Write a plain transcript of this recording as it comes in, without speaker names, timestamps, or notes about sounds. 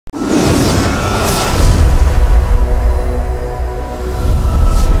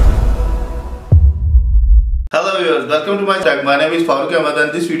welcome to my channel. My name is Farooq Ahmed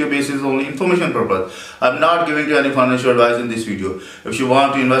and this video base is only information purpose. I'm not giving you any financial advice in this video. If you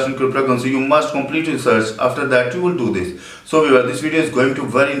want to invest in cryptocurrency, you must complete research. After that, you will do this. So viewer, this video is going to be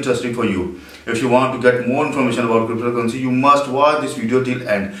very interesting for you. If you want to get more information about cryptocurrency, you must watch this video till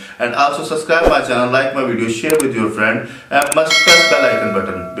end. And also subscribe my channel, like my video, share with your friend, and must press bell icon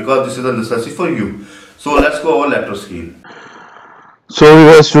button because this is a necessity for you. So let's go over laptop screen. So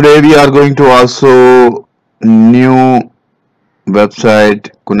viewers, today we are going to also new website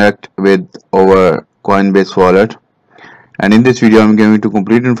connect with our Coinbase wallet, and in this video I'm giving to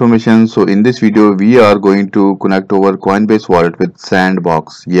complete information. So in this video we are going to connect our Coinbase wallet with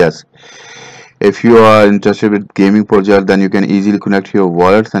Sandbox. Yes, if you are interested with gaming project, then you can easily connect your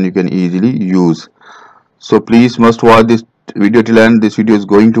wallets and you can easily use. So please must watch this video till end. This video is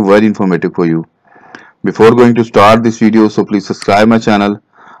going to very informative for you. Before going to start this video, so please subscribe my channel.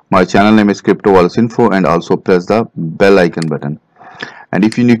 My channel name is Crypto Wallets Info, and also press the bell icon button. And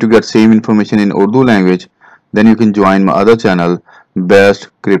if you need to get same information in Urdu language, then you can join my other channel, Best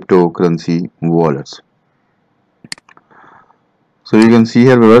Cryptocurrency Wallets. So you can see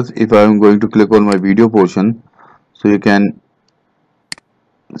here viewers, if I am going to click on my video portion, so you can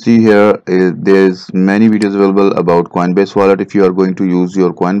see here there is many videos available about Coinbase wallet. If you are going to use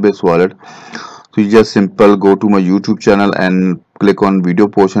your Coinbase wallet, so you just simple go to my YouTube channel and click on video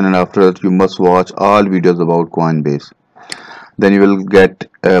portion, and after that you must watch all videos about Coinbase. Then you will get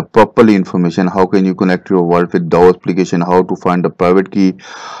properly information how can you connect your wallet with DAO application, how to find the private key,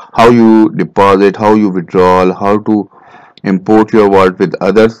 how you deposit, how you withdraw, how to import your wallet with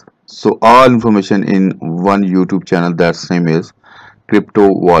others. So all information in one YouTube channel, that's name is Crypto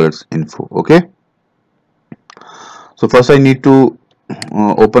Wallets Info. Okay, so first I need to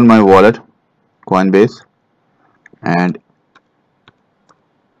open my wallet Coinbase and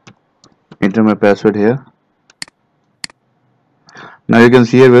enter my password here. Now you can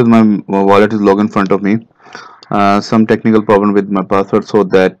see here with my wallet is logged in front of me. Some technical problem with my password, so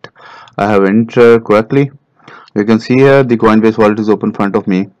that I have entered correctly. You can see here the Coinbase wallet is open in front of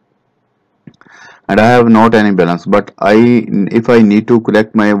me, and I have not any balance. But if I need to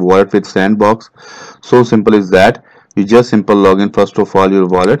connect my wallet with Sandbox, so simple is that you just simple log in first of all your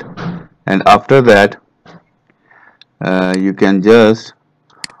wallet, and after that you can just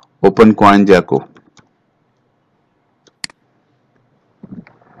open CoinJacko.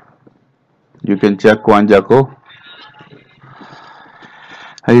 You can check CoinJacko,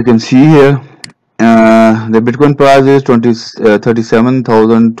 and you can see here the Bitcoin price is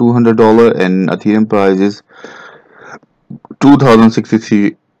 $37,200 and Ethereum price is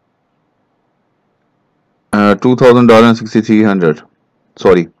 $2,063.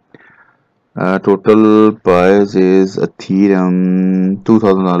 Sorry, total price is Ethereum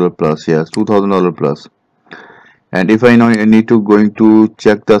 $2,000 plus. Yes, $2,000 plus. And if I need to going to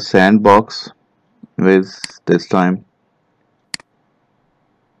check the Sandbox with this time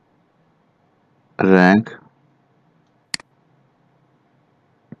rank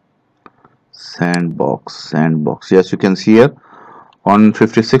Sandbox. Yes, you can see here on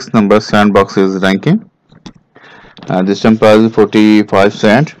 56 number Sandbox is ranking, and this time price is 45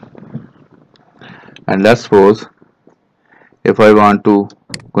 cent. And let's suppose if I want to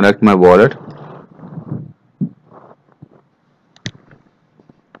connect my wallet,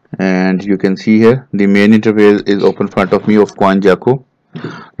 and you can see here the main interface is open in front of me of CoinJacko.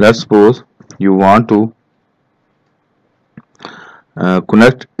 Let's suppose you want to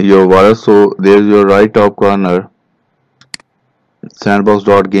connect your wallet, so there's your right top corner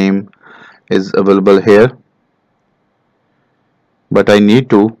sandbox.game is available here, but I need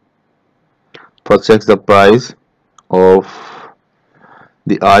to first check the price of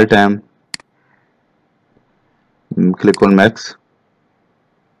the all-time. Click on max,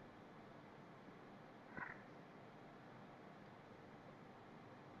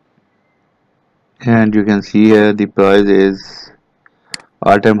 and you can see here the price is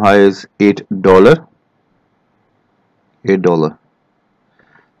all-time high is $8,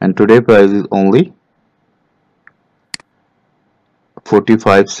 and today price is only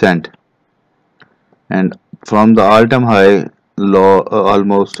 45 cent, and from the all-time high low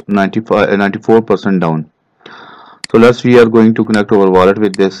almost 94% down. So we are going to connect our wallet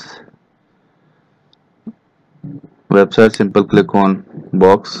with this website. Simple click on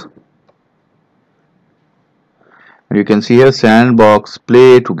box. You can see here Sandbox,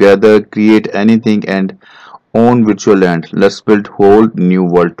 play together, create anything and own virtual land. Let's build whole new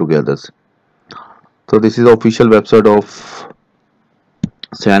world together. So this is the official website of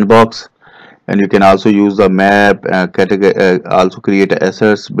Sandbox, and you can also use the map category, also create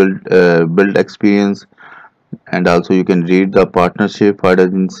assets, build experience, and also you can read the partnership, why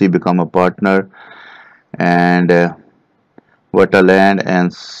doesn't she become a partner, and what a land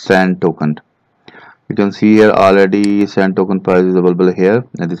and sand token. You can see here already sand token price is available here,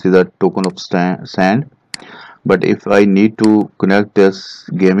 and this is a token of sand. But if I need to connect this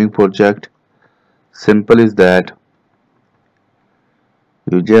gaming project, simple is that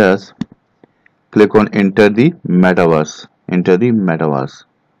you just click on enter the metaverse,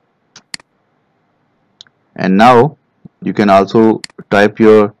 and now you can also type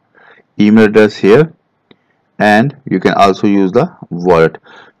your email address here, and you can also use the wallet.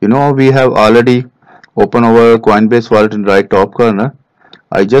 You know, we have already opened our Coinbase wallet in right top corner.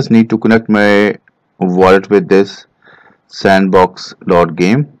 I just need to connect my wallet with this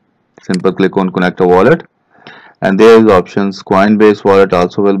sandbox.game. Simple click on connect a wallet, and there is options Coinbase wallet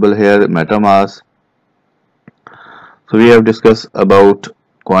also available here, MetaMask. So we have discussed about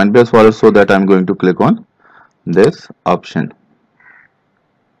Coinbase wallet, so that I'm going to click on this option.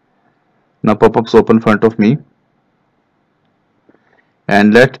 Now pop-ups open in front of me,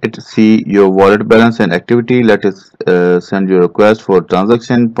 and let it see your wallet balance and activity. Let it send your request for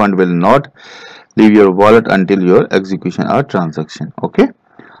transaction. Fund will not leave your wallet until your execution or transaction. Okay,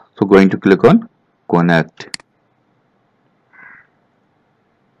 so going to click on connect.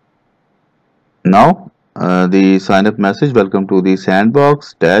 Now the sign up message, welcome to the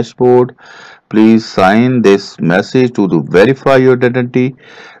Sandbox dashboard. Please sign this message to verify your identity.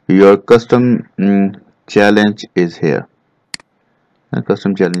 Your custom challenge is here.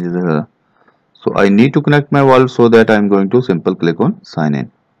 Custom challenge is here. So I need to connect my wallet, so that I'm going to simple click on sign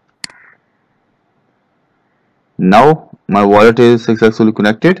in. Now my wallet is successfully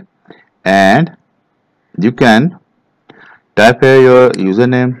connected, and you can type here your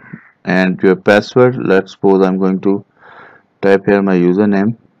username and your password. Let's suppose I'm going to type here my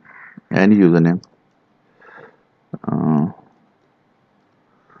username, any username,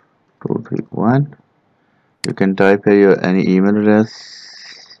 231. You can type here your any email address.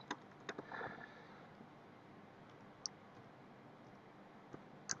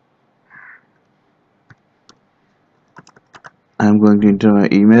 I'm going to enter my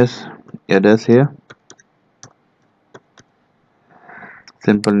email address here.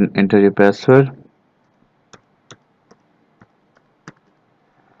 Simple enter your password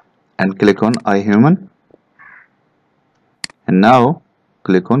and click on I human, and now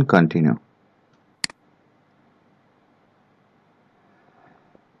click on continue.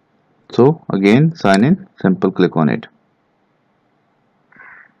 So again sign in, simple click on it.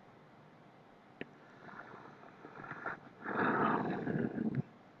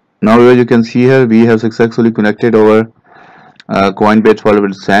 Now as you can see here, we have successfully connected our Coinbase wallet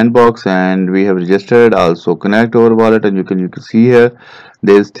with Sandbox, and we have registered, also connect our wallet, and you can see here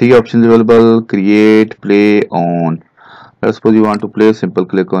there's 3 options available: create, play, on. Let's suppose you want to play, simple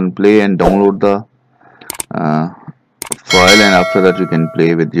click on play and download the file, and after that you can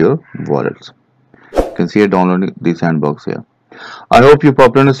play with your wallets. You can see here downloading the Sandbox here. I hope you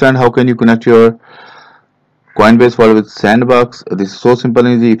properly understand how can you connect your Coinbase wallet with Sandbox. This is so simple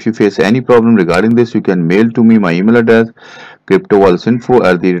and easy. If you face any problem regarding this, you can mail to me. My email address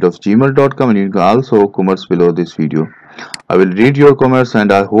cryptowalletsinfo@gmail.com, and you can also comment below this video. I will read your comments,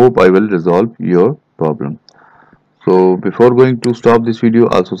 and I hope I will resolve your problem. So before going to stop this video,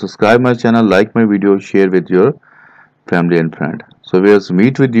 also subscribe my channel, like my video, share with your family and friend. So we'll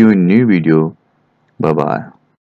meet with you in new video. Bye bye.